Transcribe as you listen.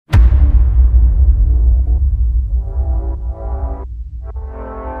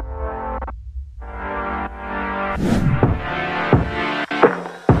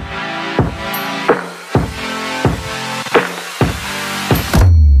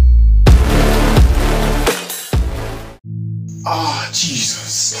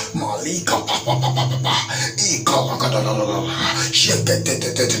Jesus. Malika papa papa papa. Ikala kadadadada.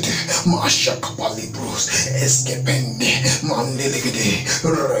 Shekete. Mashaka palibros. Escapende. Mandelegede.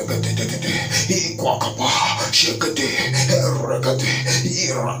 Regatete. Ikwakapa. Shekete. Regate.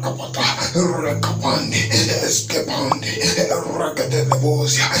 Irakapata. Rekapande. Escapande. Regate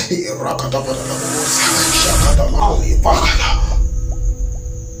lebosia. Irakatapata lebosia. Shakata mali pakada.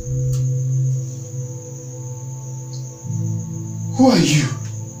 Who are you?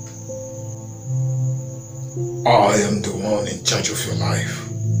 I am the one in charge of your life.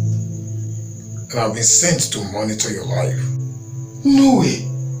 And I've been sent to monitor your life. No way.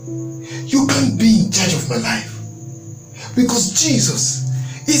 You can't be in charge of my life. Because Jesus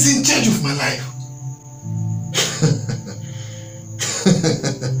is in charge of my life.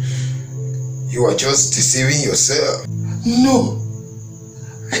 You are just deceiving yourself. No.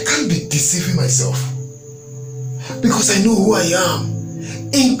 I can't be deceiving myself. Because I know who I am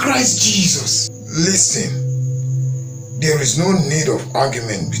in Christ Jesus. Listen, there is no need of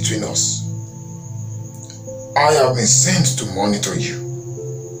argument between us. I have been sent to monitor you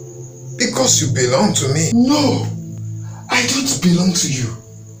because you belong to me. No, I don't belong to you.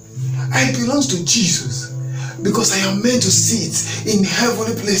 I belong to Jesus because I am meant to sit in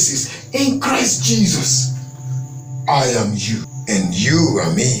heavenly places in Christ Jesus. I am you and you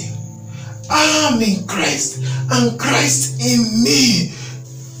are me. I am in Christ and Christ in me.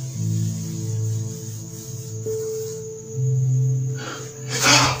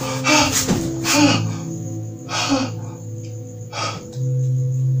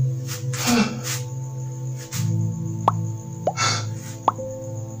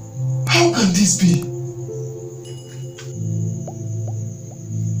 How can this be?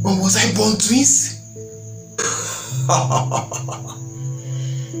 Or was I born twins?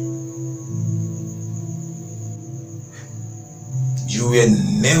 You were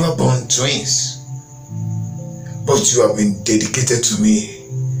never born twins, but you have been dedicated to me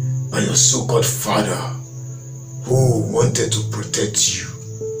by your so-called father who wanted to protect you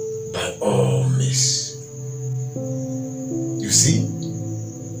by all means. You see,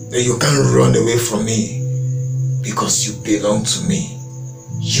 that you can't run away from me because you belong to me.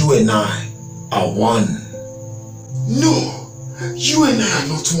 You and I are one. No, you and I are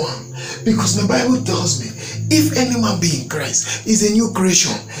not one, because my Bible tells me, if any man be in Christ, is a new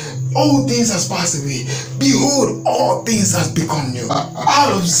creation. All things has passed away. Behold, all things has become new.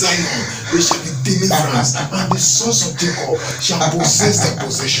 Out of Zion there shall be deliverance, and the sons of Jacob shall possess their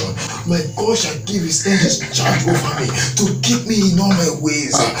possession. My God shall give his angels charge over me to keep me in all my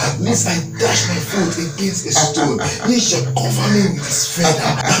ways, lest I dash my foot against a stone. He shall cover me with his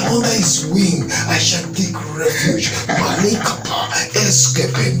feather, and under his wing I shall take refuge.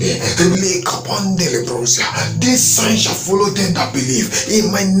 This sign shall follow them that believe.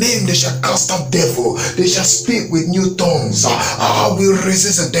 In my name they shall cast out devil. They shall speak with new tongues. I will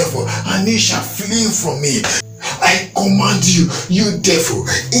resist the devil, and he shall flee from me. I command you, you devil,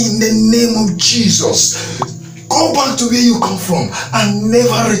 in the name of Jesus, go back to where you come from and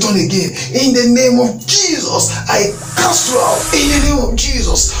never return again. In the name of Jesus, I cast you out. In the name of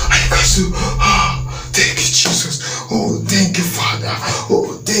Jesus, I cast you. Thank you, Jesus. Oh, thank you, Father.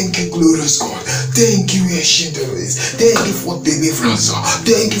 Oh, thank you, glorious God. Thank you, ancient of days. Thank you for deliverance.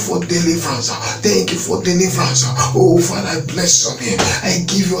 Thank you for deliverance. Thank you for deliverance. Oh, Father, I bless your name. I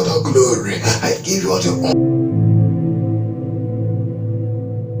give you all the glory. I give you all the honor.